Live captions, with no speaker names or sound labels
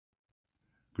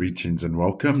Greetings and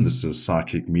welcome. This is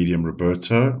Psychic Medium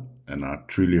Roberto, and I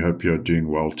truly hope you are doing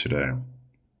well today.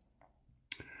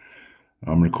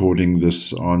 I'm recording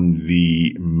this on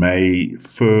the May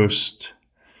 1st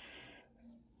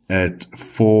at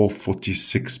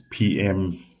 4:46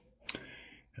 p.m.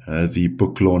 The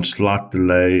book launch slight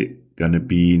delay, going to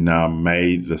be now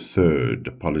May the 3rd.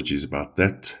 Apologies about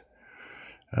that.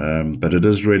 But it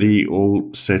is ready,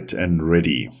 all set and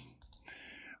ready.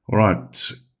 All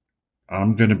right.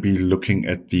 I'm going to be looking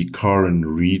at the Karen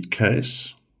Reed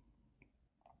case,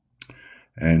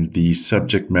 and the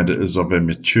subject matter is of a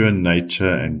mature nature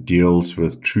and deals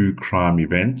with true crime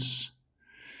events.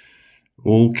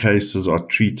 All cases are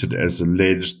treated as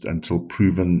alleged until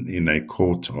proven in a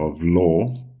court of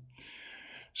law.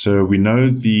 So we know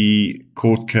the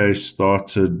court case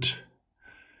started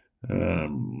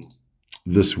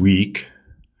this week.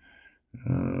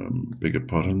 Beg your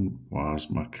pardon, why is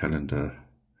my calendar...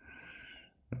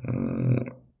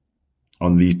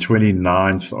 on the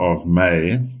 29th of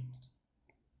May.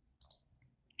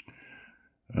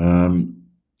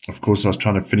 Of course, I was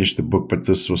trying to finish the book, but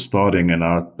this was starting, and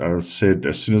I said,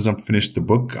 as soon as I'm finished the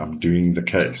book, I'm doing the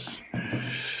case.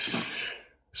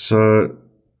 So,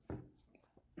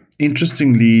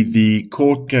 interestingly, the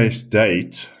court case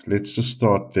date, let's just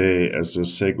start there as a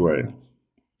segue.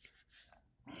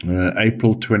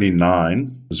 April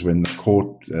 29 is when the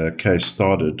court case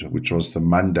started, which was the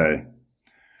Monday.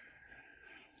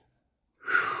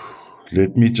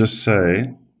 Let me just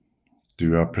say,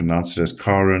 do I pronounce it as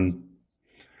Karen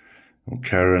or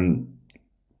Karen?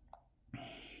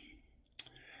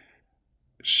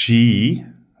 She,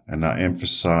 and I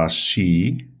emphasize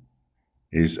she,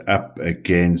 is up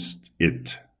against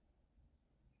it.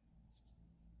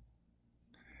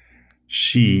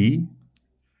 She,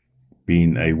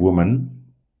 being a woman,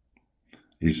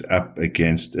 is up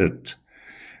against it.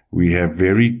 We have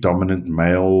very dominant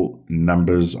male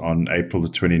numbers on April the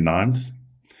 29th.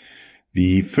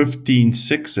 The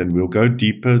 15-6, and we'll go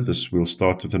deeper. This will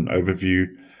start with an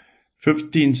overview.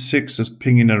 15-6 is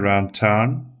pinging around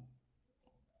town.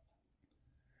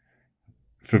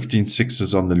 15-6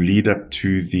 is on the lead up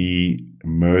to the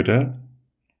murder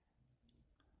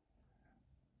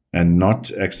and not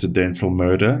accidental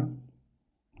murder.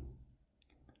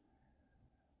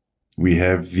 We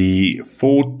have the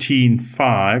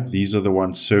 14-5. These are the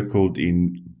ones circled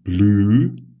in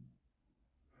blue.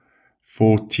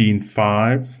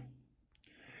 14-5.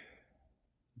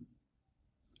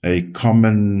 A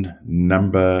common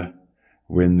number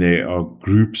when there are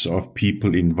groups of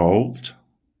people involved.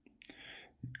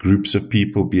 Groups of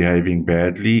people behaving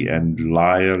badly, and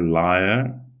liar,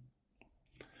 liar.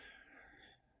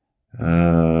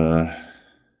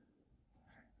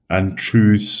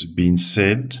 Untruths being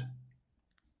said.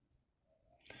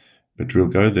 But we'll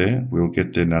go there. We'll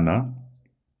get there now.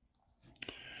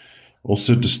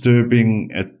 Also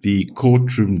disturbing at the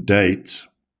courtroom date,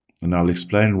 and I'll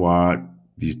explain why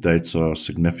these dates are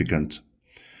significant.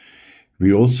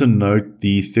 We also note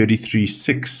the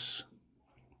 33-6,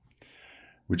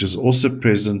 which is also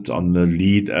present on the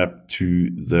lead up to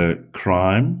the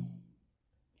crime.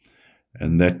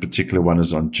 And that particular one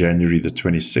is on January the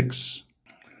 26th.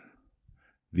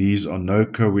 These are no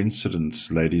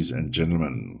coincidence, ladies and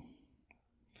gentlemen.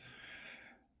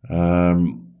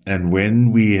 And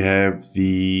when we have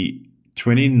the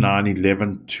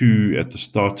 29-11-2 at the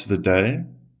start of the day,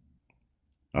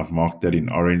 I've marked that in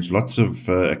orange. Lots of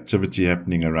activity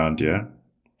happening around here.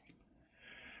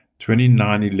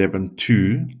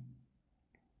 29-11-2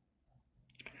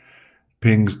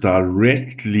 pings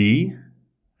directly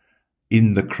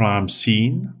in the crime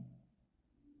scene.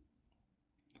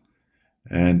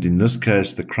 And in this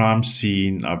case, the crime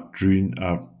scene I've drawn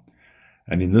up.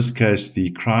 And in this case,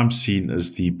 the crime scene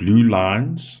is the blue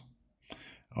lines.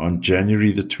 On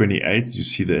January the 28th, you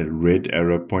see the red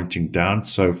arrow pointing down.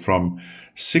 So from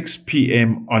 6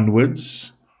 p.m.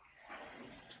 onwards,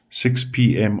 6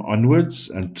 p.m. onwards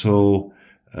until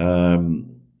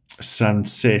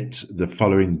sunset the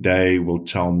following day will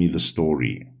tell me the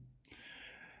story.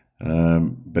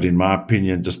 But in my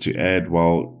opinion, just to add,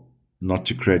 well, not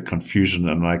to create confusion,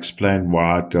 and I explain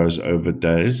why it goes over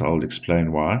days. I'll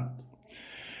explain why.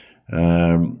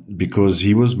 Because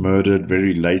he was murdered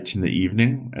very late in the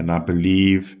evening, and I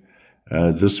believe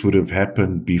this would have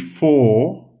happened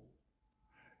before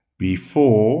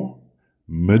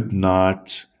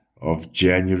midnight of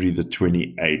January the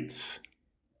 28th.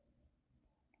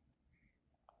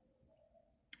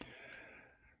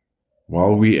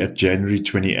 While we're at January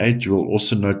 28th, you will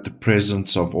also note the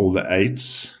presence of all the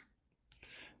 8s,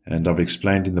 and I've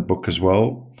explained in the book as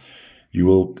well. You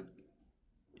will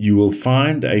you will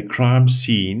find a crime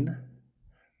scene.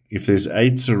 If there's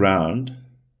 8s around,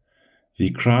 the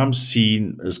crime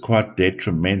scene is quite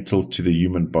detrimental to the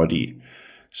human body.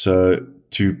 So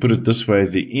to put it this way,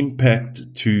 the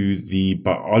impact to the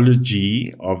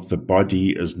biology of the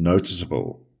body is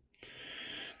noticeable.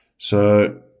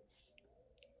 So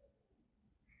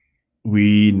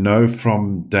we know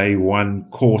from day one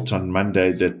court on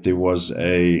Monday that there was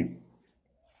a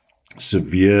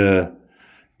severe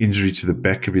injury to the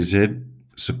back of his head,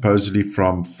 supposedly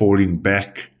from falling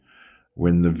back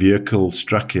when the vehicle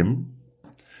struck him.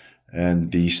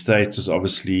 And the state is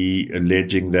obviously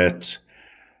alleging that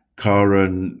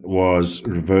Karen was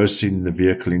reversing the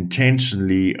vehicle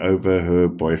intentionally over her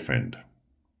boyfriend.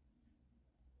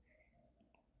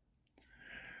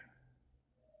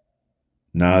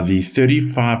 Now, the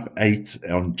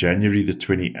 35-8 on January the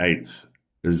 28th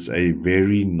is a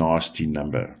very nasty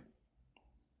number.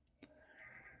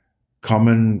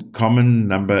 Common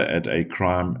number at a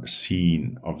crime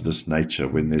scene of this nature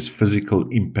when there's physical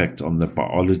impact on the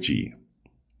biology.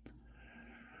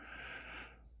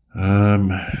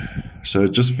 So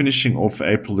just finishing off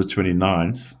April the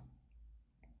 29th,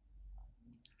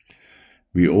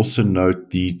 we also note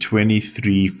the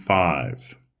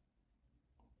 23-5.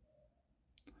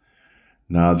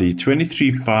 Now, the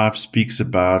 23-5 speaks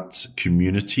about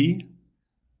community.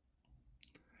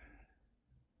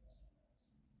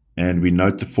 And we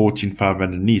note the 14-5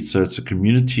 underneath. So it's a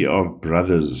community of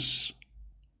brothers.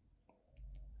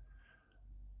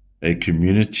 A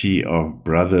community of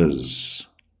brothers.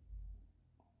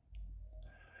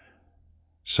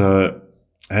 So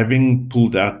having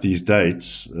pulled out these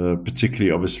dates,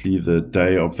 particularly obviously the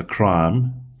day of the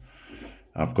crime,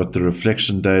 I've got the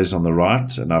reflection days on the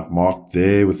right, and I've marked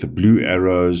there with the blue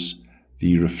arrows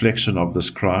the reflection of this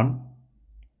crime.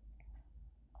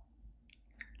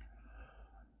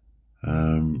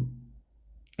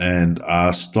 And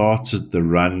I started the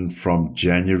run from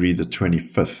January the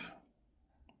 25th.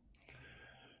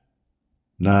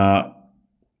 Now,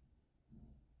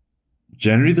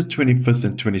 January the 25th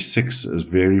and 26th is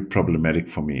very problematic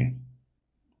for me.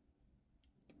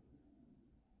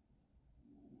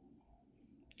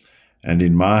 And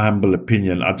in my humble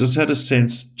opinion, I just had a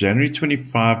sense, January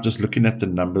 25, just looking at the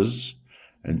numbers,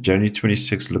 and January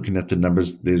 26, looking at the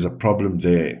numbers, there's a problem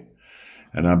there.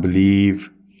 And I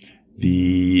believe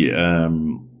the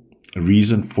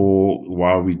reason for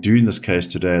why we're doing this case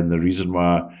today, and the reason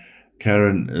why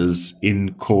Karen is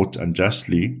in court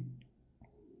unjustly,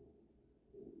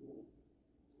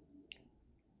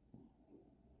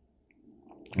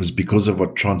 is because of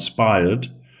what transpired.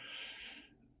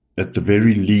 At the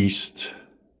very least,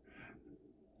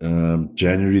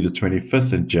 January the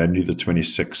 25th and January the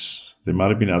 26th. There might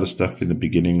have been other stuff in the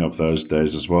beginning of those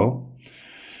days as well.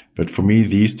 But for me,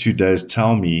 these 2 days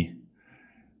tell me,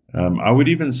 I would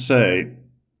even say,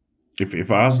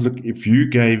 if you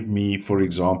gave me, for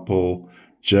example,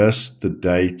 just the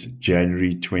date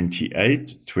January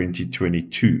 28,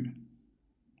 2022,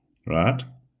 right?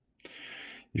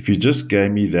 If you just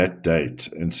gave me that date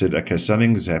and said, okay,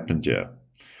 something's happened here,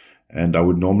 and I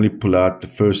would normally pull out the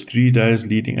first 3 days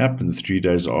leading up and the 3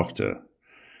 days after,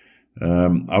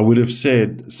 I would have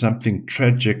said something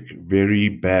tragic, very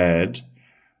bad,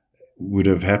 would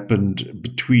have happened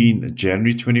between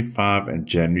January 25 and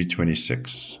January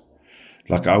 26.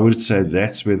 Like, I would say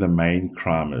that's where the main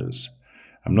crime is.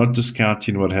 I'm not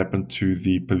discounting what happened to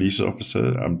the police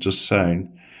officer. I'm just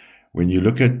saying, when you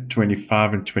look at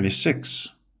 25 and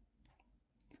 26,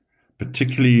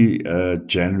 particularly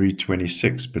January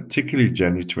 26,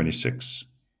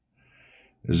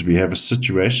 is we have a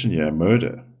situation here, a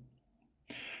murder.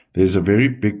 There's a very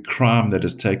big crime that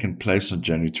has taken place on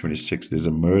January 26th. There's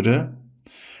a murder.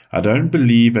 I don't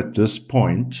believe at this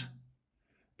point,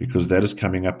 because that is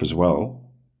coming up as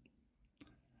well,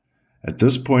 at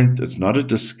this point, it's not a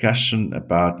discussion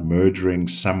about murdering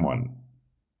someone.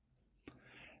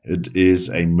 It is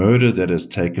a murder that has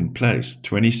taken place.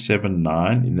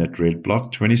 27-9 in that red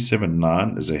block.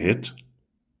 27-9 is a hit.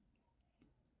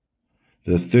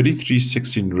 The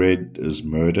 33-6 in red is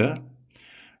murder.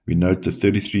 We note the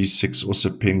 33-6 also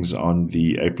pings on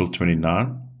the April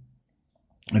 29.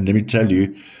 And let me tell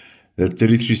you that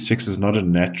 33-6 is not a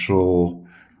natural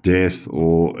death,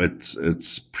 or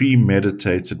it's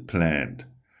premeditated, planned.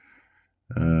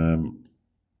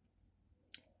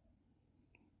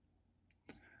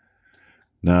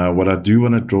 Now, what I do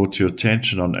want to draw to your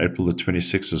attention on April the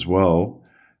 26th as well,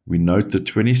 we note the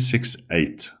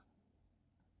 26-8.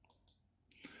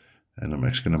 And I'm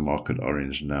actually going to mark it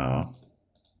orange now.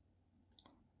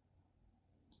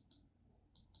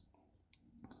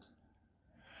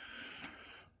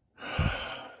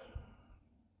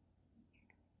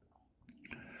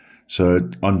 So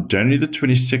on January the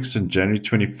 26th and January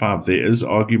 25, there is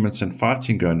arguments and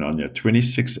fighting going on here.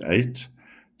 26-8,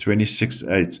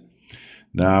 26-8.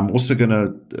 Now, I'm also going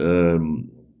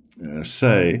to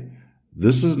say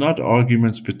this is not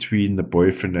arguments between the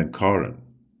boyfriend and Karen.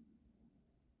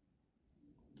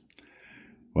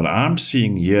 What I'm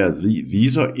seeing here,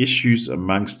 these are issues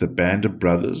amongst the band of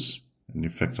brothers. And in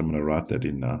fact, I'm going to write that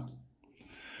in now.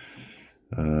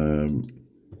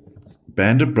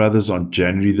 Band of brothers on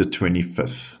January the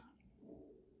 25th.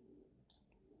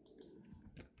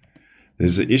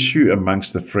 There's an issue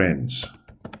amongst the friends.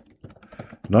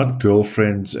 Not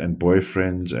girlfriends and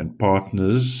boyfriends and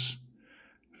partners,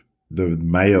 the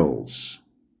males.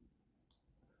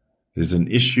 There's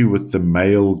an issue with the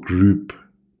male group.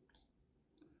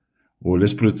 Or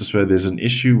let's put it this way, there's an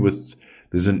issue with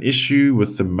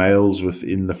the males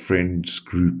within the friends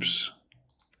groups.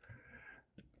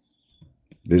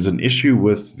 There's an issue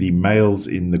with the males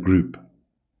in the group.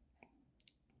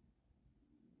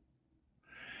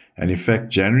 And in fact,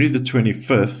 January the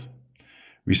 25th,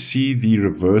 we see the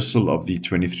reversal of the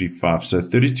 23-5. So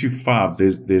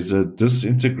 32-5, there's a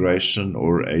disintegration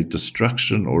or a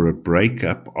destruction or a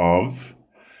breakup of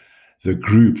the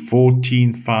group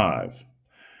 14-5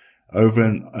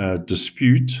 over a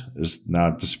dispute.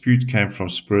 Now, dispute came from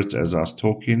spirit as I was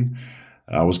talking.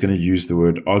 I was going to use the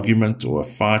word argument or a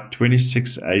fight.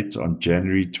 26-8 on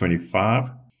January 25.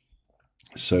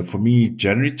 So for me,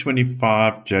 January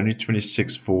 25, January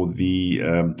 26 for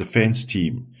the defense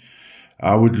team.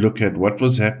 I would look at what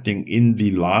was happening in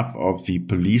the life of the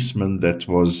policeman that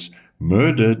was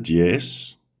murdered,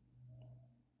 yes.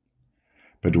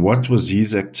 But what was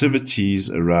his activities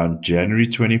around January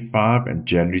 25 and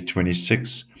January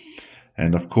 26?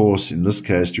 And of course, in this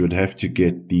case, you would have to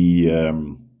get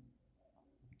the,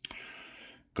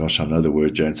 gosh, I know the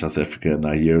word, Jane, South Africa, and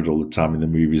I hear it all the time in the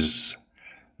movies,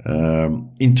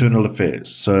 internal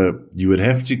affairs. So you would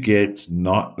have to get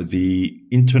not the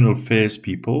internal affairs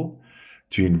people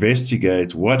to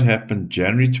investigate what happened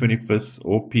January 25th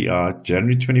or PI,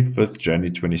 January 25th, January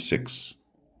 26th.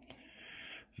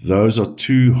 Those are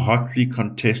two hotly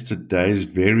contested days,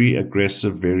 very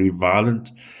aggressive, very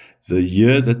violent. The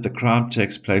year that the crime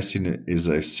takes place in is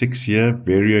a 6-year,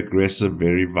 very aggressive,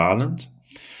 very violent.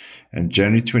 And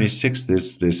January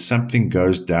 26th, there's something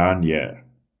goes down here.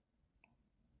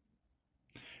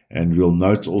 And we'll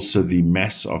note also the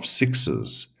mass of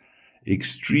 6s.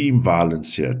 Extreme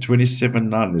violence here.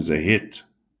 27-9, there's a hit.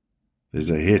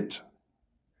 There's a hit.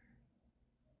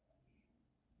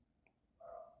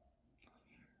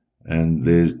 And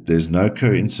there's no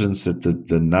coincidence that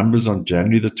the numbers on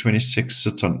January the 26th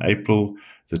sit on April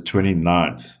the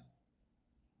 29th.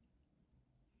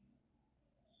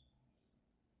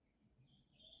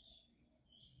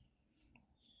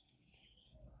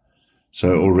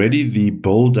 So already the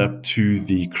build up to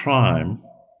the crime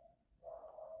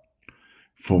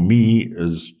for me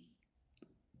is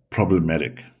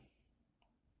problematic.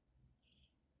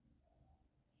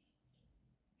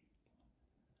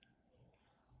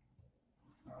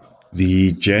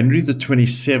 The January the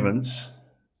 27th,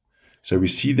 so we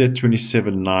see that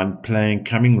 27-9 playing,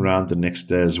 coming around the next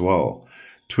day as well.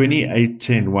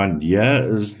 28-10-1, here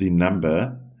is the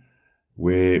number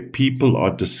where people are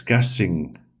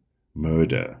discussing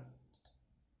murder.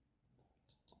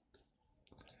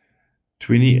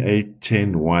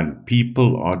 28-10-1,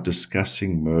 people are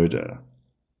discussing murder.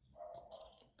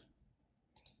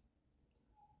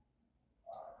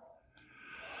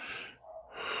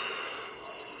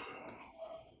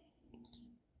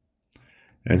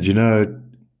 And you know,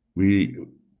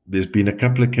 there's been a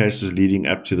couple of cases leading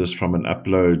up to this from an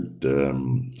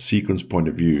upload sequence point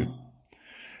of view,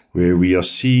 where we are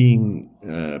seeing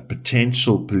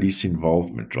potential police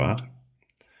involvement, right?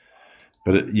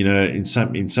 But you know, in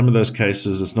some of those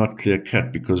cases, it's not clear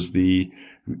cut because who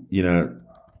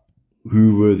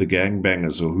were the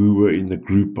gangbangers or who were in the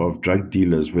group of drug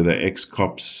dealers, whether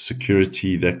ex-cops,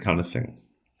 security, that kind of thing.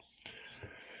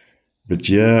 But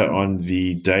yeah, on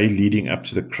the day leading up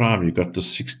to the crime, you got the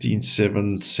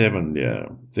 16-7-7, yeah,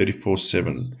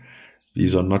 34-7.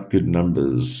 These are not good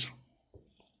numbers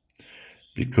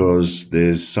because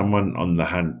there's someone on the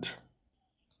hunt.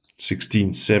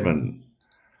 16-7,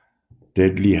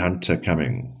 deadly hunter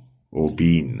coming or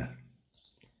been.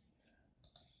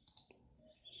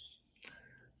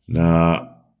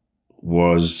 Now,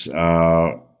 was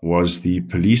the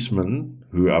policeman,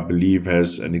 who I believe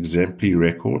has an exemplary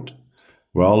record,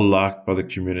 well liked by the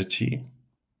community.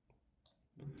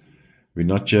 We're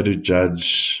not here to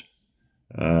judge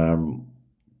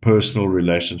personal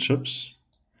relationships.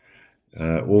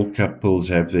 All couples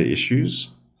have their issues.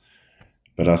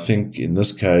 But I think in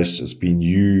this case, it's been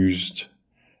used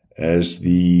as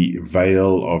the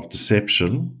veil of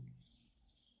deception,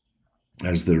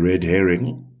 as the red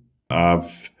herring.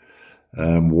 I've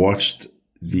watched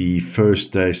the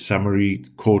first day summary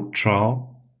court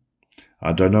trial.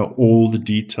 I don't know all the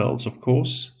details, of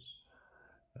course.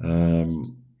 But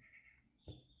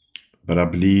I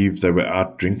believe they were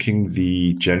out drinking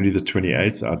the January the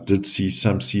 28th. I did see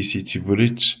some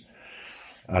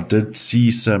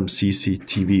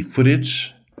CCTV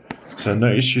footage. So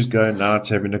no issues going out,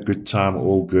 having a good time,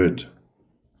 all good.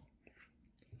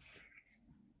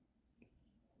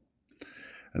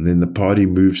 And then the party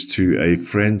moves to a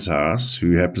friend's house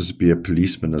who happens to be a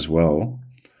policeman as well.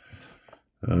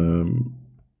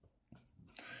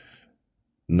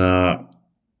 Now,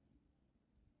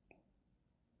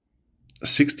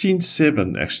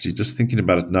 16:7, actually, just thinking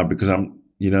about it now, because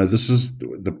this is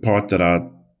the part that I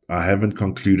haven't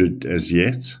concluded as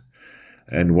yet.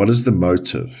 And what is the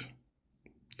motive?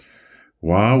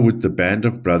 Why would the band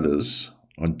of brothers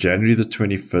on January the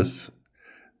 25th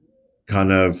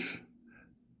kind of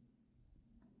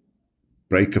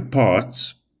break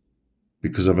apart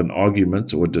because of an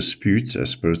argument or dispute, as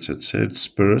Spirit had said,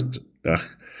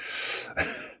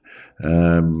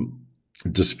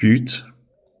 dispute?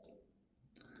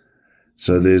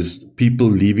 So there's people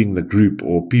leaving the group,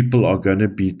 or people are going to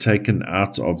be taken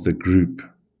out of the group.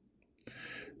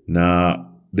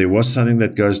 Now, there was something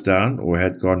that goes down or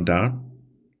had gone down.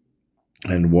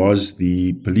 And was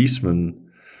the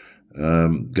policeman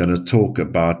going to talk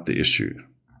about the issue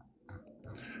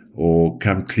or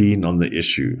come clean on the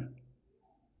issue?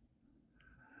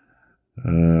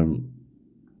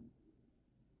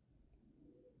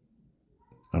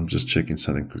 I'm just checking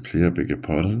something quickly. I beg your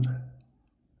pardon.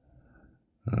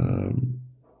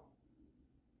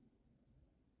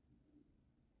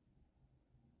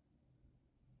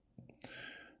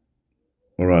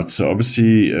 All right, so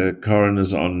obviously Karen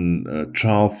is on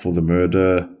trial for the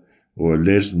murder or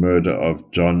alleged murder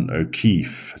of John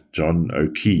O'Keefe. John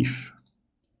O'Keefe.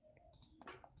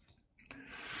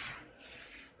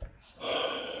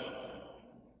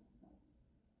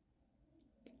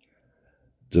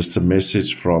 Just a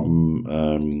message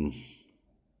from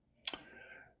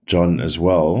John as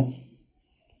well.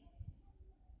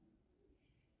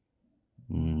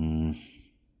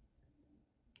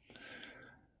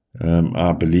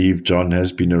 I believe John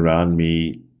has been around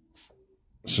me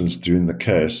since doing the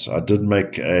case. I did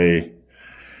make a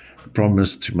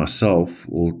promise to myself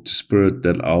or to Spirit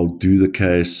that I'll do the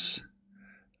case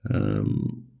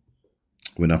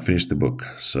when I finish the book.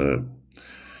 So,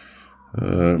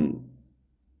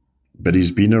 but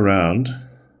he's been around,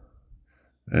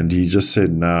 and he just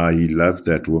said, nah, he loved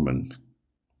that woman.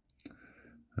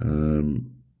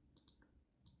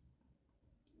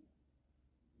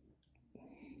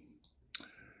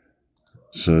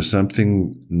 So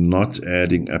something not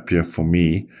adding up here for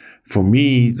me. For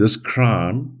me, this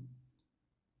crime,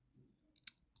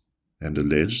 and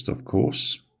alleged, of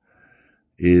course,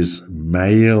 is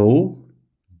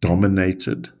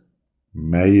male-dominated.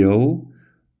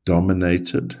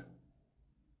 Male-dominated.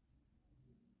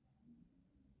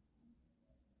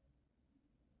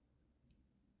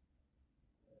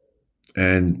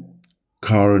 And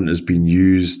Karen has been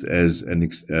used as an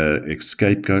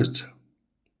scapegoat.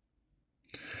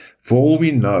 For all we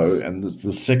know, and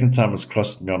the second time it's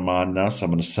crossed my mind now, so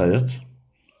I'm going to say it.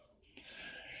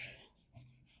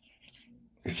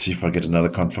 Let's see if I get another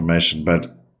confirmation.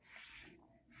 But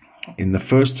in the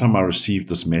first time I received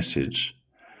this message,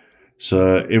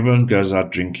 so everyone goes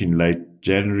out drinking late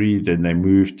January, then they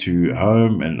move to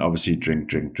home and obviously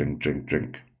drink.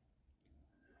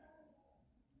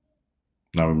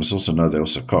 Now we must also know they're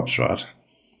also cops, right?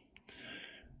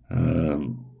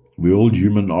 We're all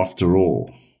human after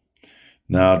all.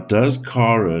 Now, does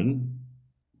Karen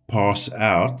pass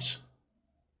out?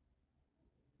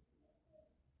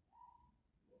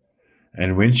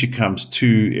 And when she comes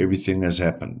to, everything has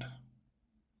happened.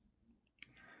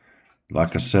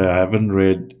 Like I say, I haven't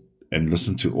read and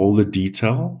listened to all the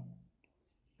detail.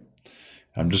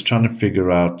 I'm just trying to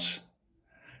figure out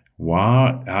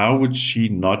how would she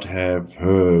not have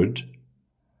heard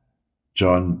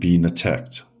John being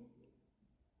attacked?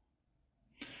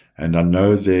 And I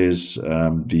know there's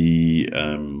the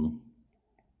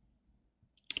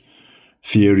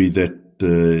theory that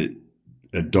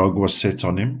a dog was set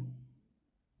on him.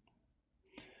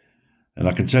 And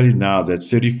I can tell you now that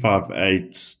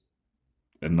 35-8,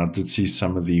 and I did see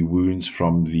some of the wounds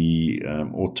from the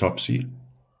autopsy.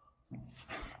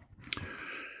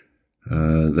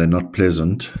 They're not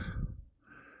pleasant.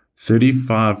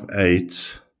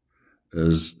 35-8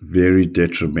 is very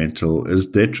detrimental, to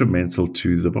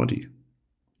the body,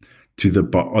 to the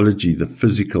biology, the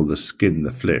physical, the skin,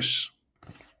 the flesh.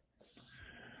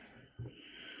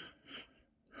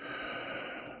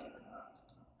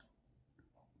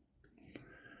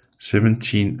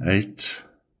 (17.8).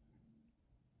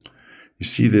 You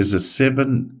see, there's a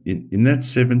 7 in that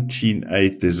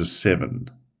 17.8. There's a 7.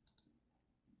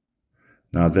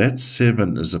 Now that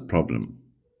 7 is a problem.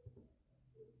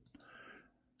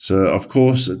 So, of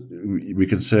course, we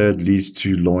can say it leads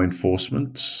to law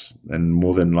enforcement, and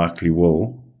more than likely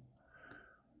will.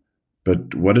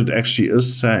 But what it actually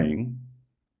is saying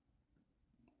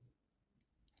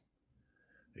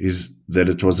is that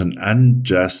it was an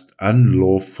unjust,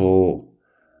 unlawful,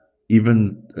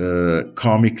 even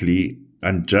karmically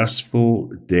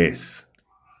unjustful death.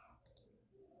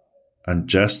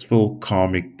 Unjustful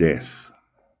karmic death.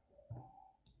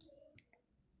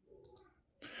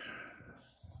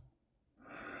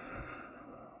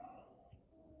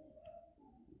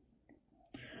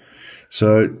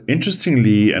 So,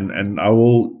 interestingly, and I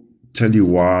will tell you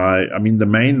why. I mean, the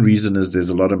main reason is there's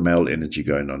a lot of male energy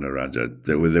going on around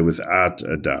it, without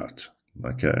a doubt.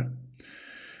 Okay.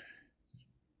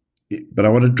 But I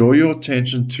want to draw your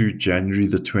attention to January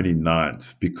the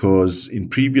 29th, because in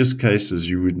previous cases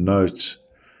you would note,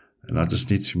 and I just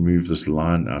need to move this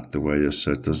line out the way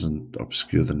so it doesn't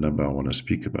obscure the number I want to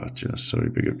speak about here. Sorry,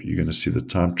 you're going to see the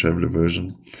time traveler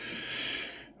version.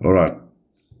 All right.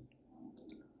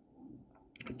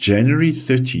 January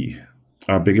 30.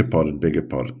 Beg your pardon.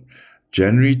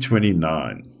 January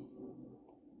 29.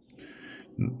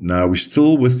 Now, we're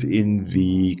still within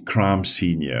the crime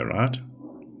scene here, right?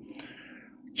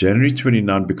 January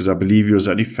 29, because I believe he was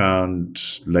only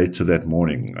found later that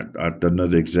morning. I don't know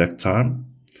the exact time,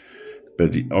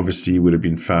 but obviously he would have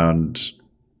been found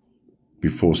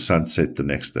before sunset the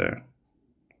next day.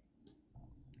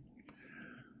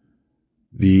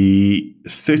 The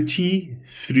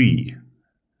 33,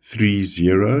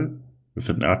 30, with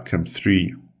an outcome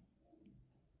 3,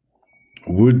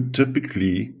 would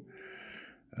typically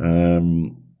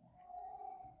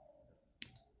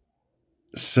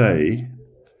say,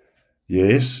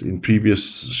 yes, in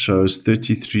previous shows,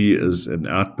 33 is an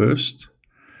outburst.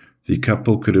 The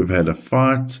couple could have had a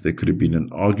fight. There could have been an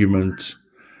argument.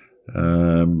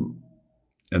 And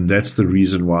that's the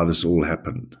reason why this all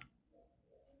happened.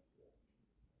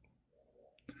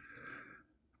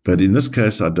 But in this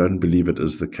case, I don't believe it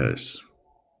is the case.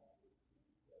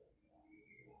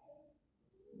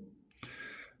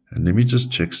 And let me just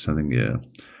check something here.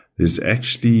 There's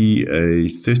actually a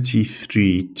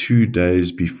 33 2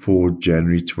 days before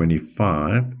January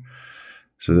 25.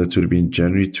 So that would have been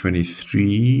January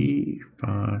 23,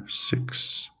 5,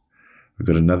 6. We've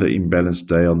got another imbalanced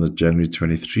day on the January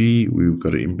 23. We've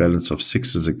got an imbalance of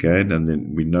 6s again. And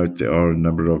then we note there are a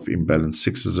number of imbalanced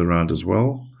 6s around as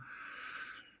well.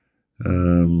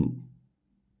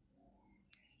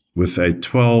 With a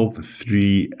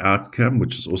 12-3 outcome,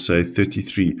 which is also a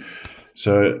 33.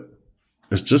 So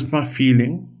it's just my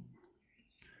feeling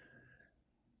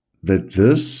that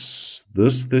this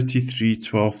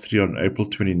 33-12-3 on April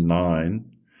 29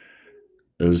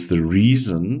 is the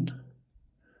reason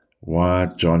why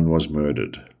John was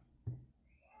murdered.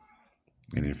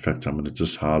 And in fact, I'm going to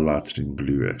just highlight it in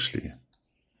blue, actually.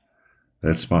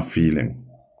 That's my feeling.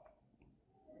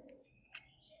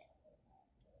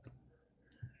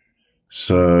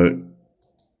 So,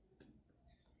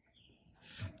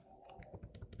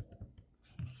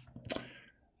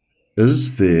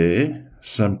 is there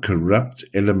some corrupt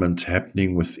element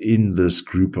happening within this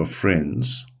group of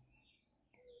friends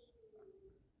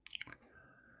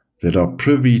that are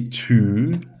privy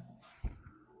to,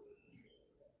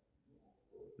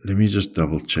 let me just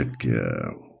double check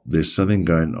here. There's something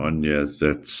going on here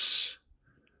that's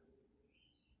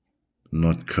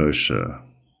not kosher.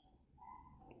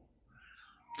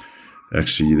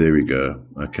 Actually, there we go.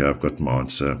 Okay, I've got my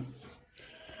answer.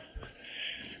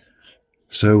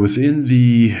 So within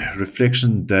the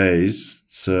reflection days,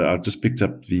 so I've just picked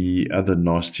up the other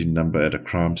nasty number at a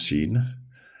crime scene,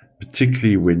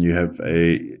 particularly when you have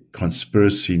a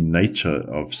conspiracy nature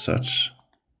of such.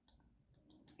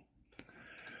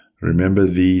 Remember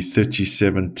the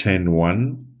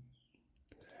 37-10-1?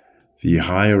 The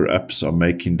higher ups are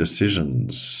making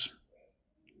decisions.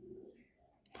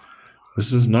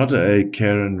 This is not a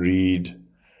Karen Reed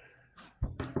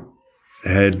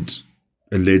had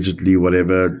allegedly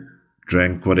whatever,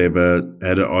 drank whatever,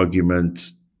 had an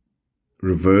argument,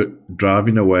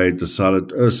 driving away,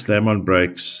 decided, slam on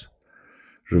brakes,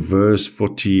 reverse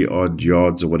 40 odd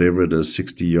yards or whatever it is,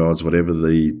 60 yards, whatever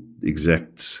the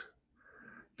exact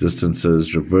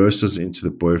distances, reverses into the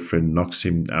boyfriend, knocks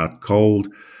him out cold,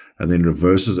 and then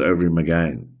reverses over him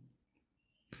again,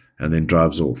 and then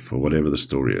drives off, or whatever the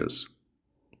story is.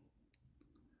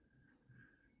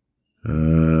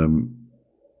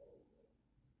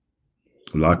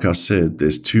 Like I said,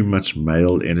 there's too much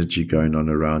male energy going on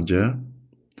around here.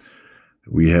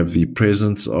 We have the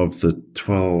presence of the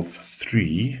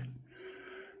 12-3.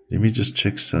 Let me just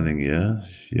check something here.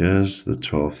 Here's the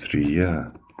 12-3,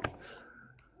 yeah.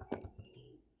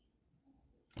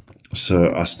 So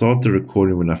I start the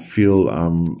recording when I feel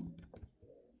I'm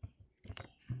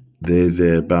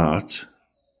thereabout.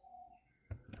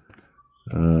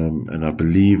 And I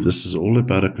believe this is all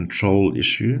about a control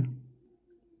issue.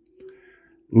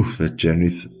 Oof, that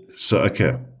January. So,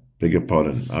 okay, beg your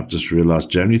pardon. I've just realized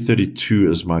January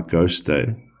 32 is my ghost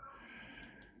day.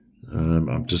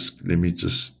 Let me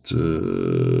just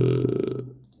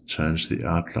change the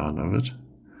outline of it.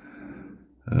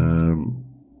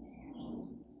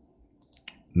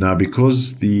 Now,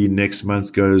 because the next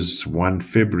month goes 1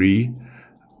 February,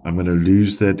 I'm going to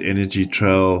lose that energy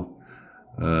trail.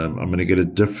 I'm going to get a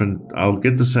different, I'll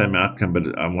get the same outcome,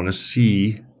 but I want to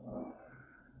see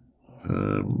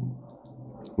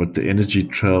what the energy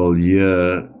trail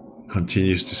year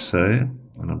continues to say.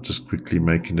 And I'm just quickly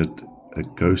making it a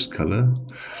ghost color.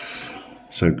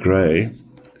 So gray,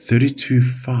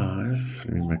 32.5.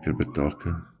 Let me make it a bit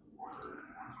darker.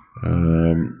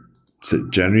 So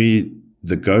January,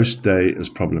 the ghost day is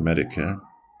problematic here.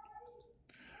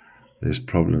 There's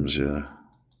problems here.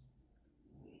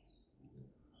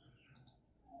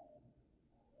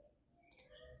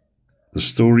 The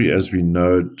story as we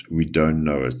know it, we don't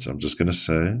know it. I'm just going to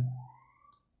say.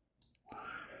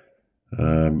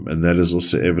 And that is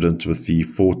also evident with the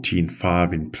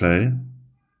 14.5 in play.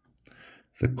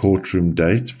 The courtroom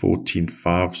date,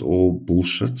 14.5 is all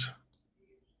bullshit.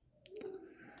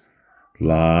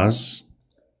 Lies.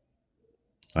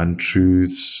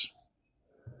 Untruths.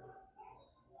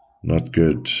 Not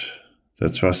good.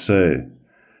 That's why I say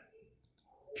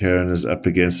Karen is up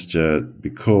against you,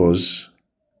 because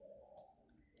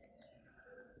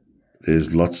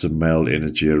there's lots of male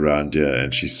energy around here,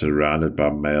 and she's surrounded by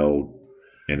male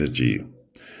energy.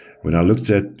 When I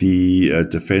looked at the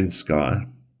defense guy,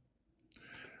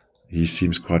 he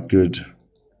seems quite good.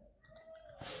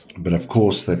 But of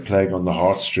course, they're playing on the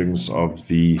heartstrings of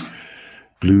the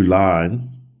blue line.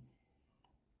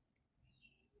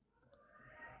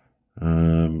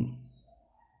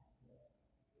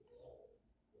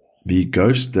 The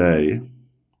ghost day,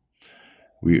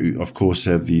 we of course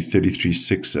have the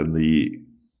 33-6 and the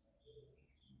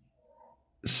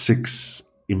 6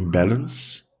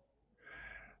 imbalance,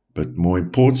 but more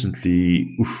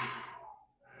importantly,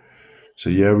 so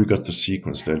yeah, we got the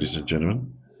sequence, ladies and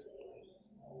gentlemen.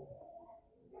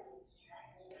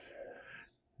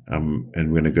 And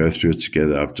we're going to go through it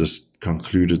together. I've just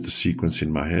concluded the sequence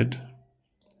in my head,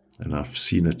 and I've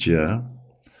seen it here.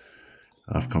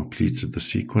 I've completed the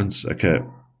sequence. Okay.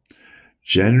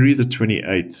 January the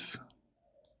 28th.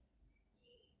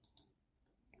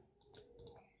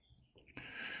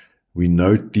 We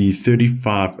note the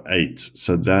 35-8.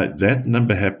 So that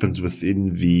number happens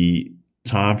within the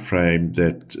time frame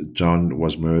that John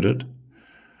was murdered.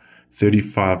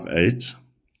 35-8.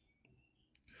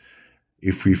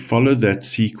 If we follow that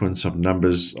sequence of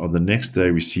numbers, on the next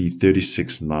day we see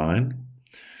 36-9.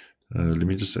 Let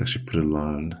me just actually put a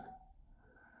line.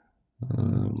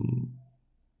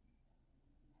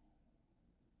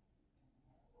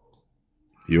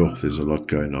 There's a lot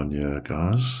going on here,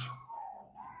 guys.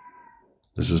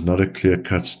 This is not a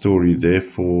clear-cut story.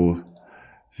 Therefore,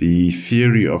 the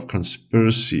theory of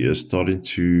conspiracy is starting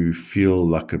to feel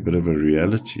like a bit of a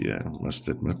reality, I must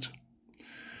admit.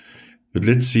 But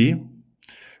let's see.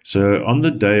 So on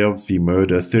the day of the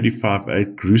murder,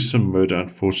 35-8, gruesome murder,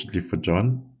 unfortunately for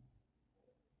John.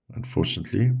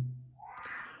 Unfortunately.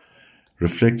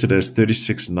 Reflected as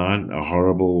 36-9, a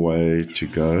horrible way to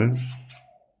go.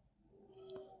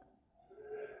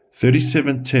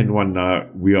 37-10-1, now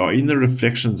we are in the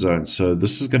reflection zone, so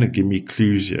this is going to give me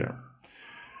clues here.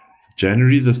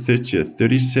 January the 30th,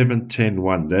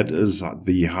 37-10-1, that is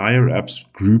the higher ups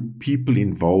group people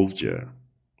involved here.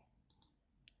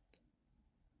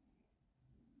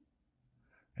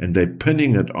 And they're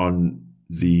pinning it on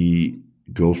the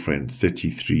girlfriend,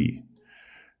 33.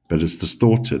 But it's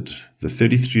distorted. The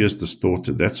 33 is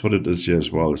distorted. That's what it is here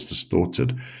as well. It's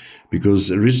distorted.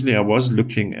 Because originally I was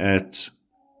looking at,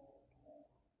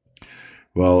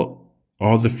 well,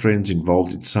 are the friends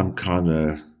involved in some kind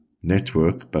of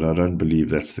network? But I don't believe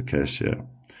that's the case here.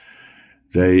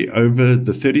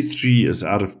 The 33 is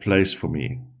out of place for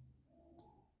me.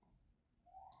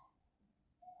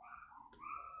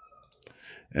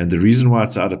 And the reason why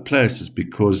it's out of place is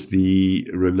because the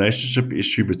relationship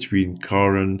issue between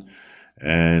Karen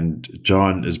and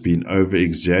John has been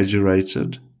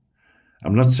over-exaggerated.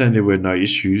 I'm not saying there were no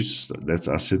issues.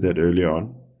 I said that earlier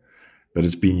on. But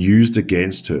it's been used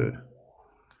against her.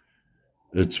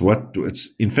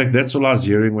 In fact, that's all I was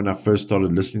hearing when I first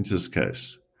started listening to this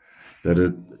case. That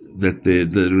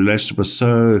the relationship was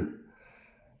so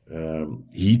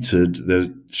heated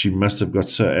that she must have got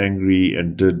so angry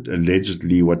and did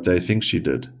allegedly what they think she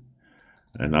did.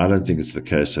 And I don't think it's the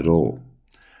case at all.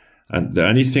 And the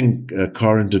only thing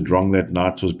Karen did wrong that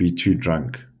night was be too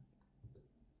drunk.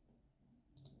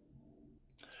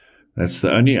 That's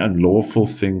the only unlawful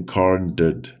thing Karen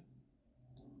did.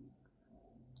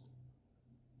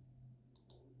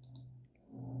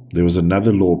 There was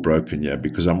another law broken here,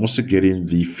 because I'm also getting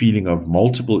the feeling of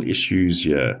multiple issues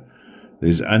here.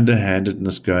 There's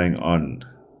underhandedness going on,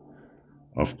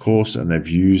 of course, and they've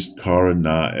used Karen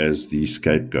now as the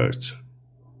scapegoat.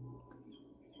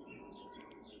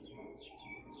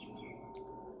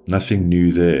 Nothing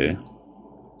new there.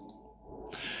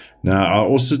 Now, I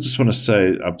also just want to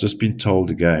say, I've just been told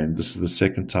again, this is the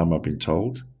second time I've been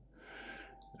told.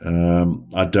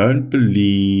 I don't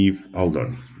believe, hold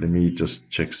on, let me just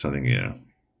check something here.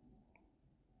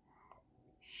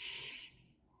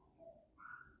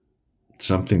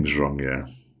 Something's wrong here.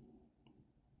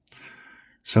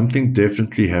 Something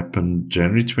definitely happened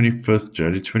January 25th,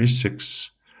 January 26th,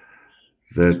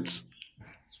 that,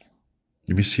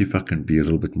 let me see if I can be a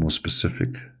little bit more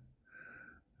specific.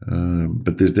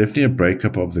 But there's definitely a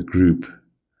breakup of the group.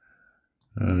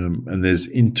 And there's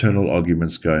internal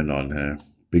arguments going on here,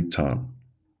 big time.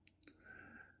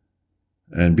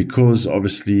 And because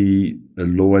obviously the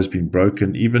law has been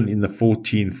broken, even in the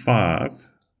 14.5,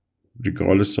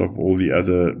 regardless of all the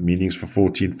other meanings for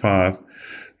 14.5,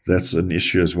 that's an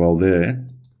issue as well there.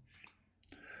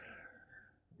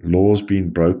 Law's been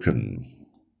broken.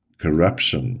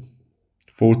 Corruption.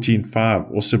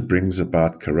 14.5 also brings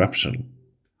about corruption.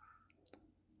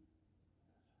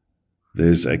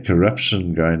 There's a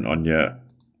corruption going on here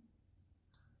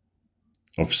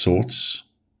of sorts.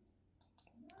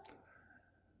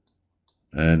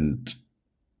 And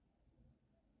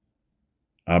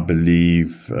I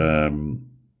believe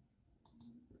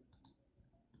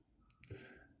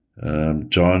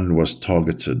John was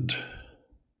targeted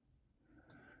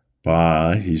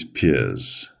by his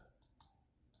peers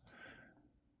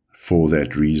for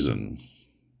that reason.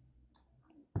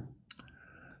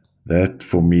 That,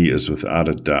 for me, is without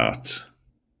a doubt.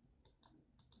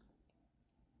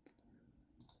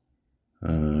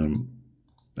 And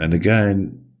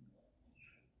again,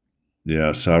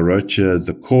 yeah, so I wrote here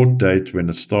the court date when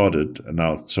it started, and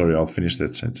I'll finish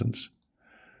that sentence.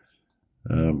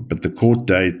 But the court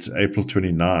date, April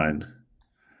 29,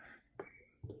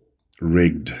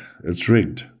 rigged. It's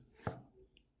rigged.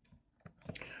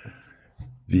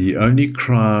 The only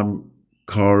crime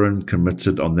Karen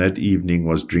committed on that evening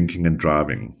was drinking and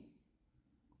driving.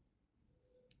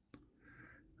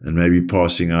 And maybe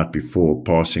passing out before,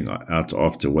 passing out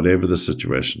after, whatever the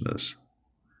situation is.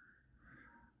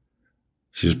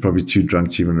 She was probably too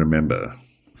drunk to even remember.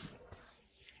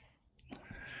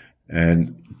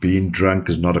 And being drunk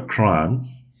is not a crime.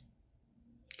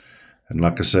 And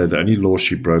like I say, the only law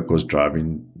she broke was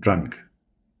driving drunk.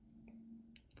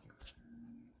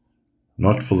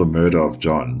 Not for the murder of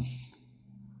John,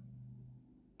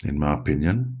 in my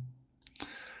opinion.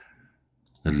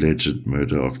 Alleged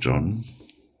murder of John.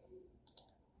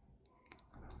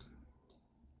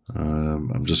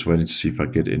 I'm just waiting to see if I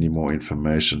get any more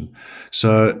information.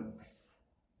 So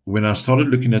when I started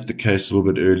looking at the case a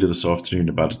little bit earlier this afternoon,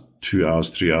 about 3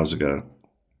 hours ago,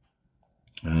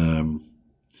 I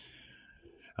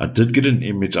did get an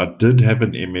image. I did have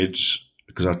an image,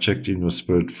 because I checked in with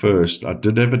Spirit first. I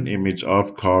did have an image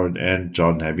of Karen and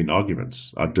John having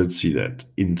arguments. I did see that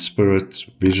in spirit,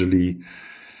 visually.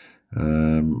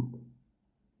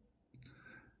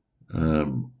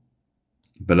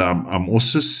 But I'm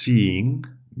also seeing,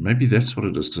 maybe that's what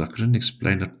it is, because I couldn't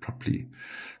explain it properly.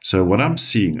 So what I'm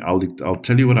seeing, I'll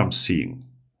tell you what I'm seeing,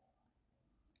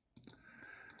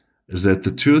 is that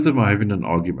the two of them are having an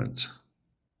argument.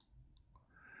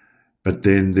 But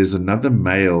then there's another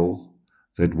male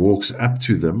that walks up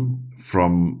to them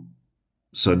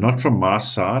so not from my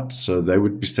side, so they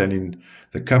would be standing,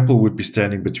 the couple would be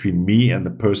standing between me and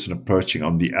the person approaching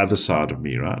on the other side of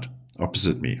me, right?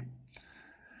 Opposite me.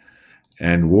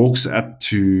 And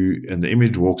the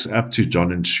image walks up to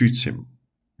John and shoots him.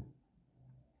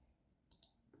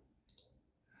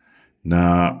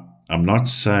 Now, I'm not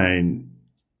saying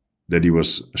that he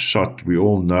was shot. We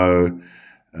all know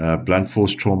blunt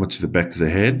force trauma to the back of the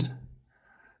head,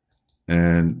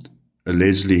 and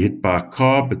allegedly hit by a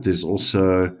car. But there's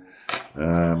also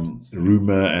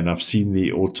rumor, and I've seen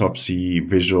the autopsy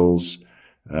visuals,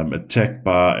 attacked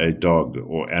by a dog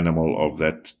or animal of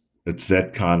that. It's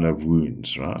that kind of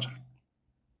wounds, right?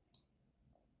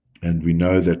 And we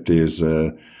know that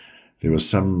there was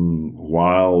some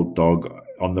wild dog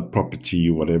on the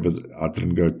property, whatever. I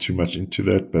didn't go too much into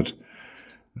that, but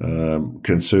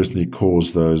can certainly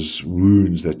cause those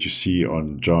wounds that you see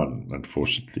on John,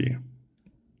 unfortunately.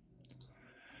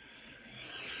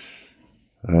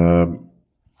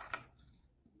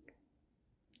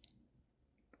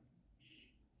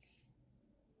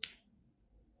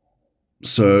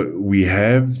 So we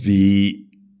have the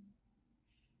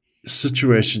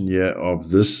situation here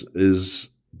of this is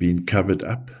being covered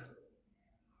up,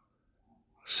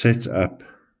 set up.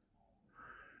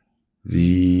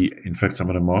 In fact, I'm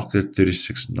going to mark that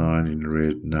 36.9 in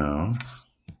red now.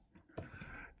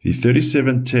 The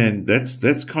 37.10,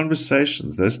 that's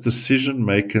conversations, that's decision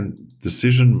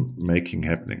making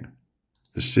happening.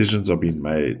 Decisions are being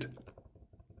made.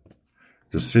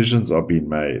 Decisions are being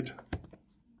made.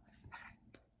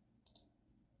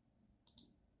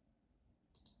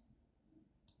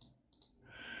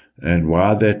 And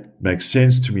why that makes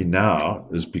sense to me now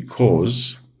is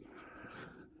because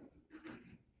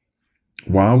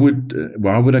why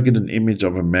would I get an image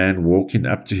of a man walking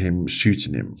up to him,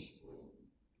 shooting him?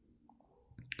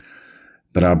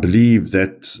 But I believe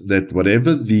that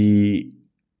whatever the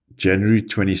January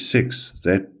 26th,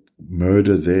 that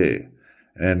murder there,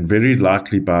 and very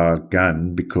likely by a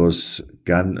gun, because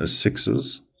gun is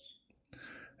sixes.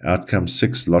 Outcome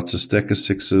 6, lots of stack of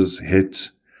sixes, hit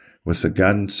with a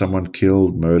gun, someone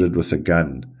killed, murdered with a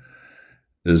gun,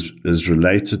 is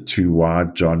related to why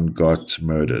John got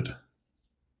murdered.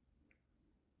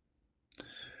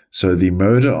 So the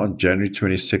murder on January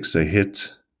 26th, a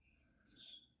hit,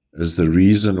 is the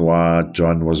reason why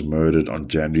John was murdered on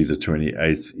January the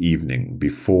 28th evening,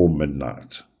 before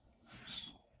midnight.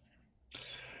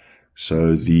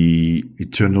 So the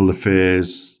Internal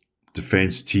Affairs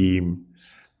defense team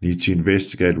need to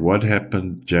investigate what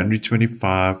happened January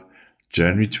 25,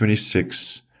 January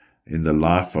 26 in the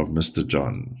life of Mr.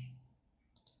 John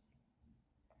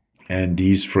and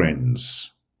his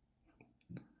friends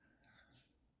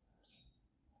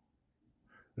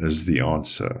is the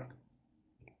answer.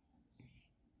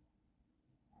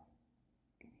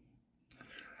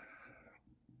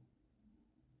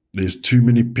 There's too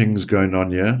many pings going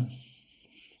on here,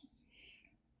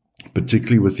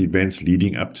 particularly with events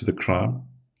leading up to the crime.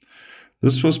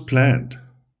 This was planned.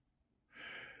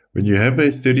 When you have a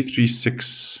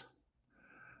 33-6,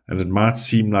 and it might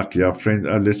seem like, yeah, friend,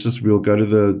 we'll go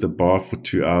to the bar for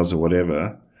 2 hours or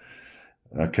whatever.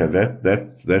 Okay,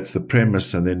 that's the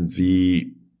premise, and then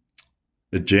the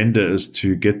agenda is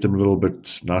to get them a little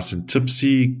bit nice and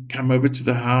tipsy. Come over to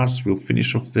the house, we'll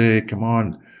finish off there, come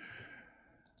on.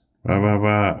 Blah, blah,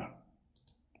 blah.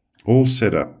 All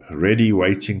set up, ready,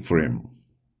 waiting for him.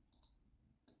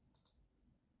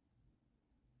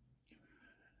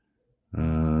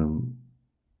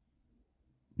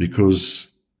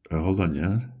 Because, hold on,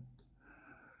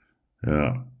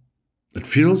 yeah. It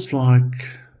feels like,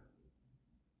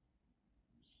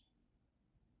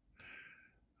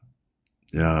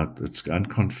 it's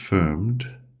unconfirmed.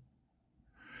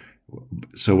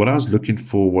 So what I was looking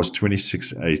for was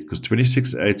 26.8, because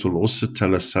 26.8 will also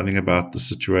tell us something about the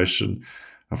situation.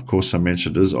 Of course, I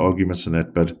mentioned there's arguments in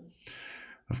that, but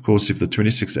of course, if the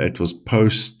 26.8 was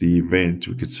post the event,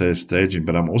 we could say a staging.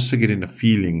 But I'm also getting a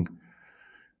feeling,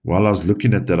 while I was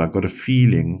looking at that, I got a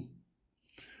feeling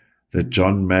that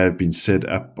John may have been set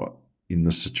up in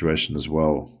this situation as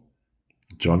well.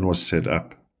 John was set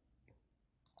up.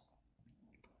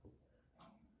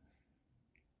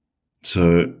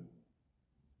 So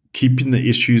keeping the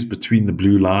issues between the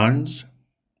blue lines,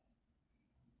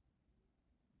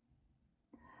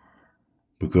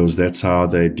 because that's how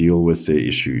they deal with their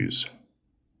issues.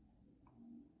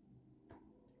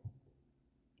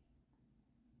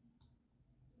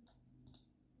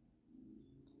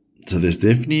 So there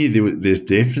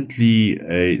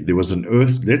was an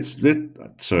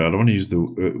sorry, I don't want to use the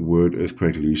word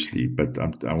earthquake loosely, but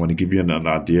I want to give you an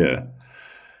idea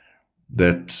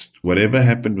that whatever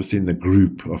happened within the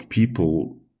group of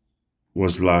people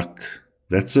was like,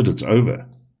 that's it, it's over.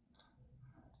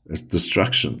 It's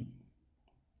destruction.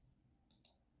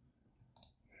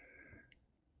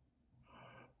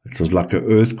 It was like an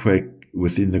earthquake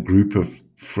within the group of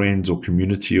friends or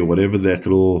community or whatever that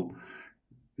little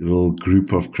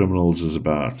group of criminals is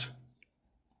about.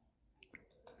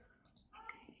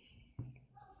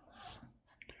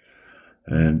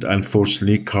 And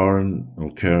unfortunately, Karen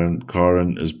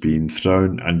has been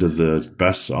thrown under the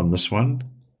bus on this one.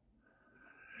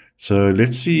 So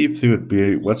let's see if there would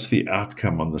be, what's the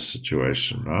outcome on this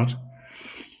situation, right?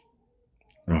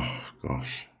 Oh,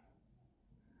 gosh.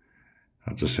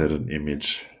 I just had an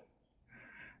image.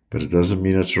 But it doesn't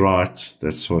mean it's right.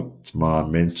 That's what my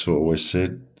mentor always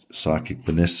said, Psychic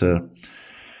Vanessa.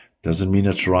 Doesn't mean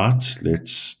it's right.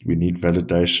 We need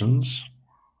validations.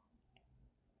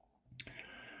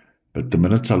 But the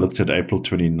minute I looked at April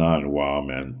 29, wow,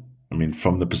 man. I mean,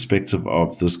 from the perspective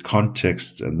of this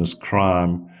context and this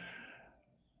crime,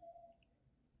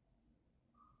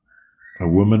 a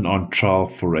woman on trial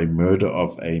for a murder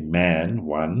of a man,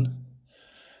 one,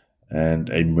 and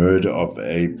a murder of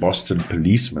a Boston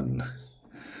policeman,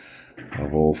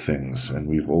 of all things. And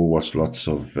we've all watched lots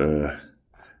of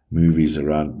movies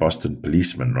around Boston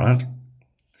policemen, right?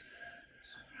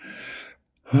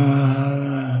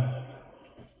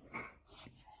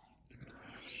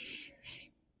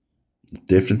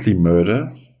 Definitely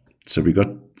murder. So we got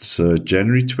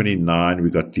January 29, we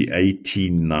got the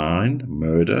 18-9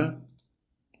 murder.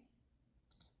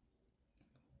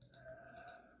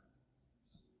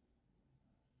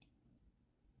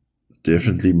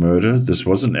 Definitely murder. This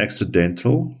wasn't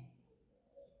accidental.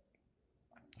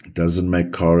 It doesn't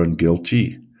make Karen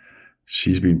guilty.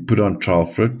 She's been put on trial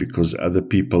for it because other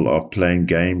people are playing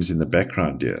games in the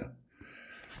background here.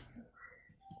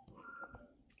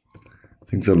 I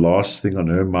think the last thing on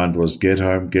her mind was get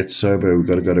home, get sober, we've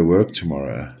got to go to work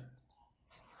tomorrow.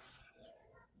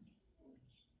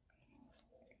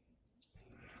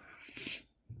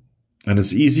 And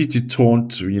it's easy to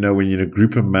taunt, when you're in a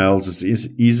group of males, it's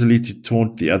easily to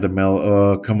taunt the other male.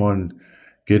 Oh, come on,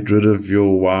 get rid of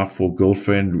your wife or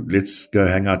girlfriend. Let's go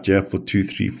hang out here for 2,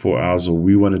 3, 4 hours, or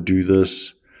we want to do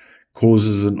this.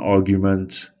 Causes an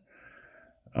argument.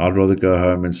 I'd rather go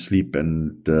home and sleep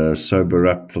and sober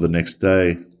up for the next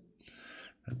day.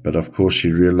 But of course, she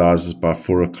realizes by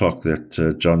 4 o'clock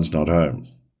that John's not home.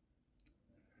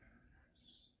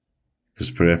 Because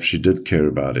perhaps she did care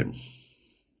about him.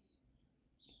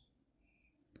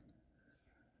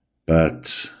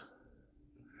 But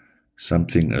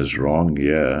something is wrong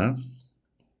here.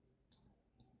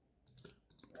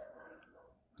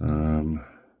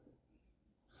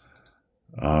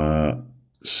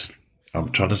 I'm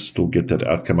trying to still get that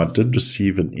outcome. I did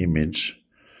receive an image,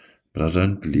 but I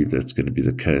don't believe that's going to be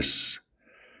the case.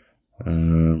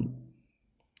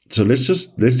 So let's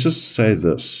just say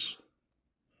this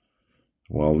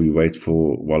while I wait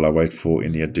for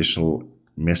any additional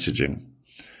messaging.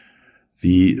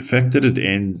 The fact that it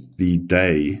ends the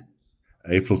day,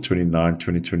 April 29,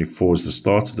 2024, is the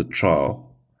start of the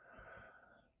trial.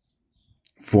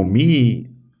 For me,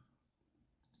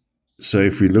 so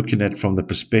if we're looking at from the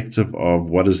perspective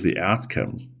of what is the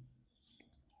outcome,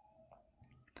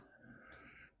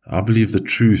 I believe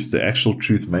the actual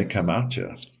truth may come out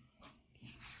here.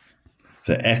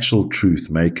 The actual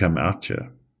truth may come out here.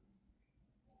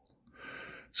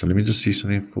 So let me just see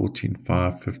something.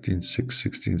 14:5, 15:6,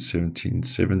 16:17,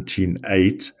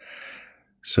 17:8.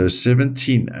 So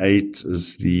 17:8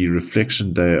 is the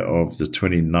reflection day of the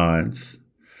 29th,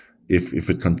 if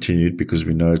it continued, because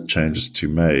we know it changes to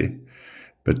May.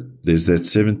 But there's that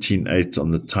 17:8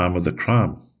 on the time of the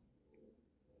crime.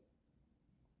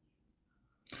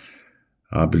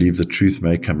 I believe the truth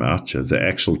may come out here, the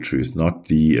actual truth, not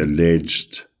the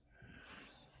alleged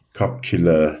cop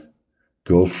killer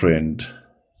girlfriend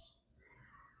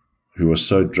who was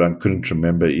so drunk couldn't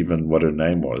remember even what her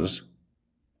name was.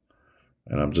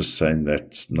 And I'm just saying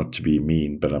that not to be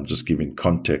mean, but I'm just giving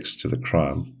context to the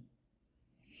crime.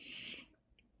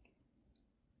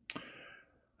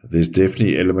 There's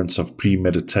definitely elements of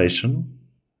premeditation.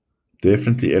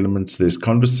 Definitely elements. There's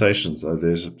conversations. Oh,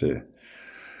 there's it there.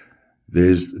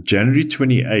 There's January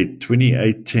 28,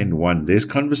 28-10-1. There's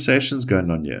conversations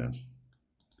going on here.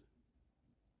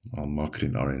 I'll mark it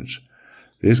in orange.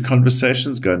 There's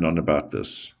conversations going on about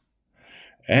this.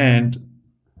 And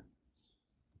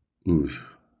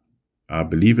I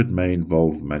believe it may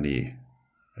involve money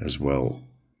as well.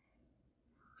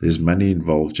 There's money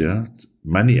involved here.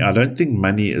 Money, I don't think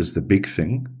money is the big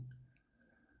thing,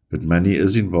 but money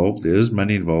is involved. There is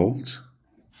money involved,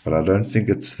 but I don't think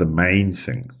it's the main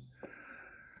thing.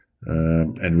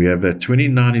 And we have a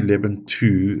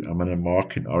 29-11-2. I'm going to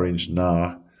mark in orange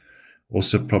now.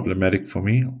 Also problematic for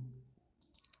me.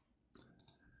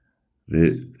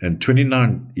 And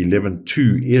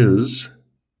 29-11-2 is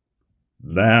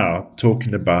now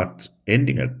talking about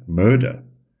ending it, murder.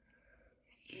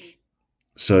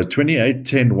 So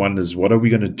 28-10-1 is what are we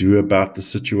going to do about the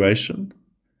situation?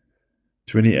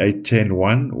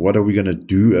 2810-1, what are we going to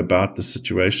do about the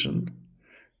situation?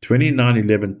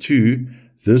 2911-2,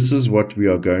 this is what we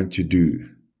are going to do.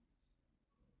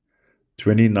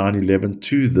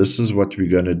 2911-2, this is what we're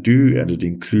going to do, and it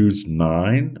includes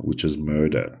 9, which is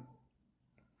murder.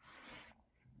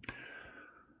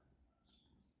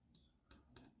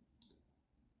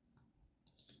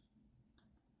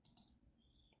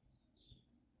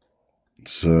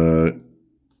 So,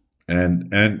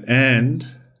 and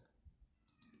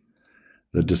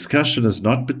the discussion is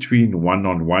not between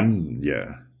one-on-one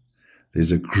here.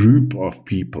 There's a group of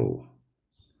people.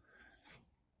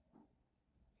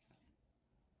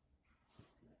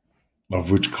 Of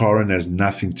which Karen has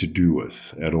nothing to do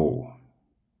with at all.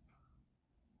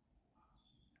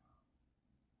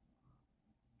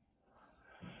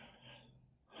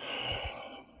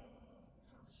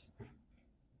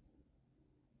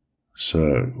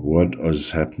 So what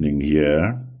is happening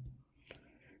here?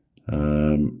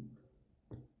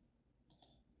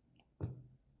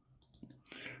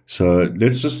 So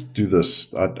let's just do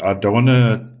this. I don't want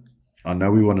to, I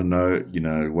know we want to know,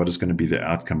 what is going to be the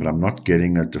outcome, but I'm not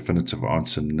getting a definitive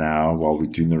answer now while we're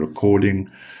doing the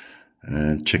recording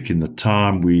and checking the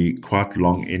time. We're quite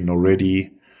long in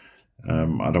already.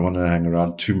 I don't want to hang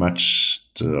around too much.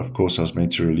 Of course, I was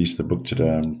meant to release the book today.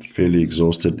 I'm fairly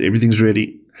exhausted. Everything's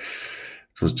ready.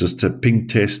 It was just a ping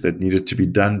test that needed to be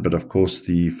done. But of course,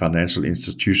 the financial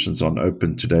institutions aren't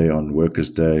open today on Workers'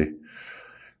 Day.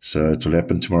 So it will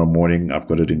happen tomorrow morning. I've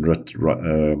got it in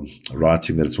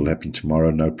writing that it will happen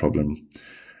tomorrow, no problem.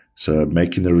 So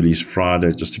making the release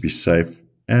Friday just to be safe.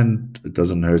 And it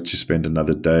doesn't hurt to spend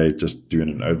another day just doing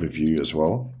an overview as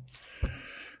well.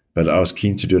 But I was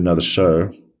keen to do another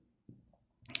show.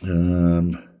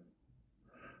 And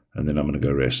then I'm going to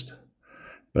go rest.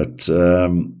 But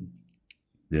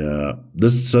yeah,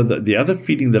 so the other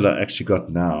feeling that I actually got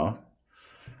now,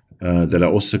 that I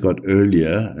also got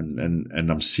earlier,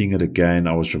 and I'm seeing it again,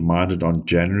 I was reminded on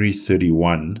January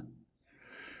 31.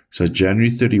 So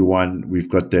January 31, we've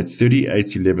got that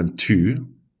 3811-2.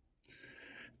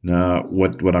 Now,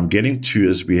 what I'm getting to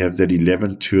is we have that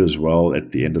 11-2 as well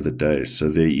at the end of the day. So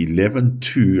the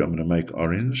 11-2, I'm going to make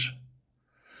orange.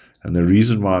 And the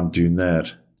reason why I'm doing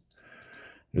that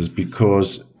is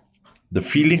because the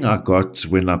feeling I got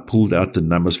when I pulled out the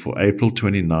numbers for April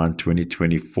 29,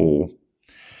 2024,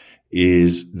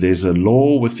 is there's a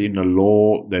law within a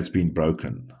law that's been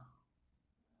broken.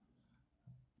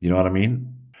 You know what I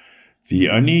mean? The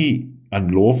only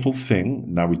unlawful thing,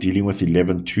 now we're dealing with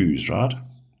 11-2s, right?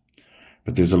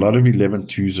 But there's a lot of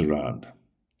 11-2s around,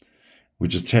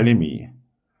 which is telling me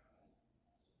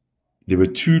there were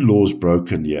 2 laws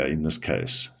broken here in this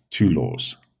case. 2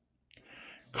 laws.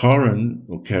 Karen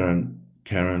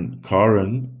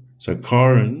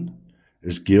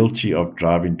is guilty of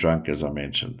driving drunk, as I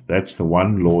mentioned. That's the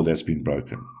one law that's been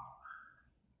broken.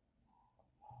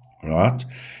 Right?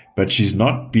 But she's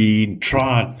not being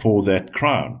tried for that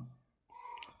crime.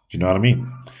 Do you know what I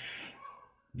mean?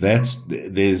 There's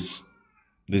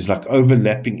like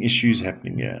overlapping issues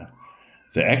happening here.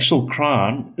 The actual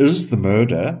crime is the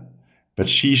murder, but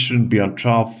she shouldn't be on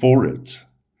trial for it.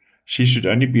 She should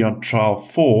only be on trial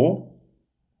for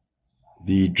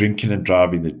the drinking and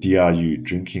driving, the DIU,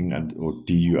 drinking or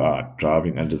DUI,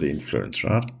 driving under the influence,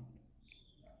 right?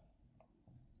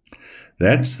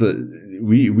 That's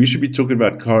we should be talking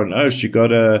about Karen. Oh, she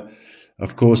got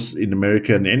of course, in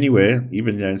America and anywhere,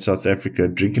 even in South Africa,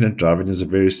 drinking and driving is a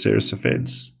very serious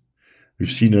offense.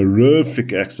 We've seen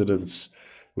horrific accidents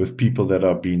with people that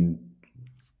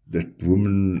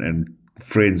women and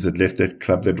friends that left that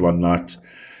club that one night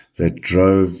that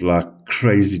drove like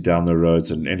crazy down the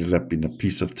roads and ended up in a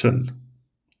piece of tin.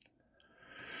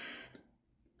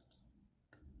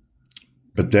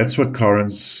 But that's what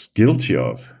Karen's guilty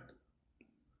of.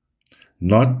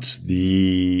 Not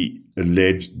the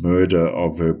alleged murder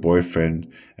of her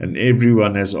boyfriend. And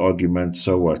everyone has arguments,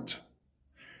 so what?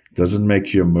 Doesn't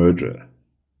make you a murderer.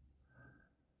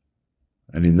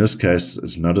 And in this case,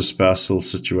 it's not a spousal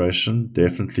situation.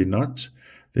 Definitely not.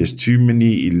 There's too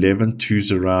many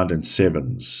 11-2s around and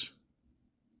 7s.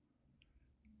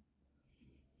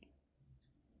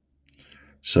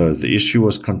 So the issue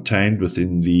was contained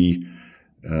within the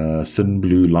thin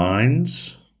blue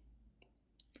lines.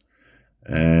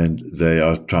 And they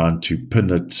are trying to pin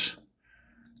it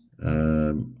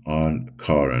on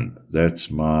Karen. That's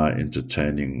my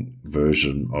entertaining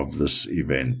version of this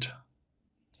event.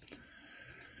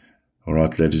 All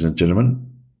right, ladies and gentlemen.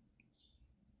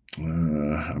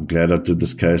 I'm glad I did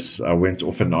this case. I went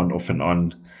off and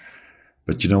on.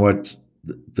 But you know what?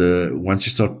 Once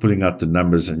you start pulling out the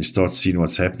numbers and you start seeing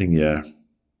what's happening here,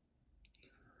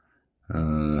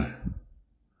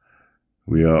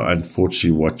 We are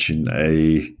unfortunately watching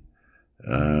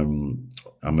I'm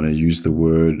going to use the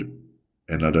word,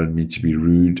 and I don't mean to be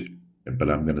rude, but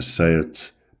I'm going to say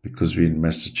it because we're in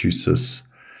Massachusetts,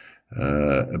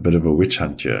 a bit of a witch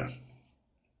hunt here.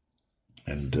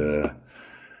 And a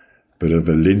bit of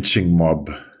a lynching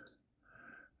mob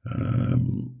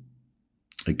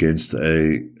against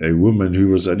a woman who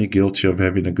was only guilty of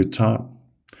having a good time,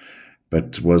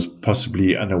 but was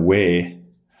possibly unaware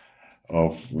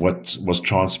of what was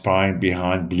transpiring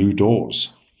behind blue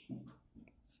doors.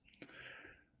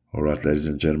 All right, ladies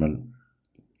and gentlemen.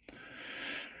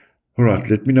 All right,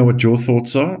 let me know what your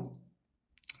thoughts are.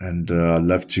 And I'd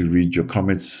love to read your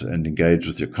comments and engage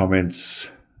with your comments.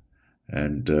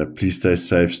 And please stay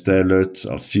safe, stay alert.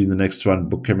 I'll see you in the next one.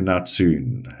 Book coming out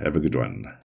soon. Have a good one.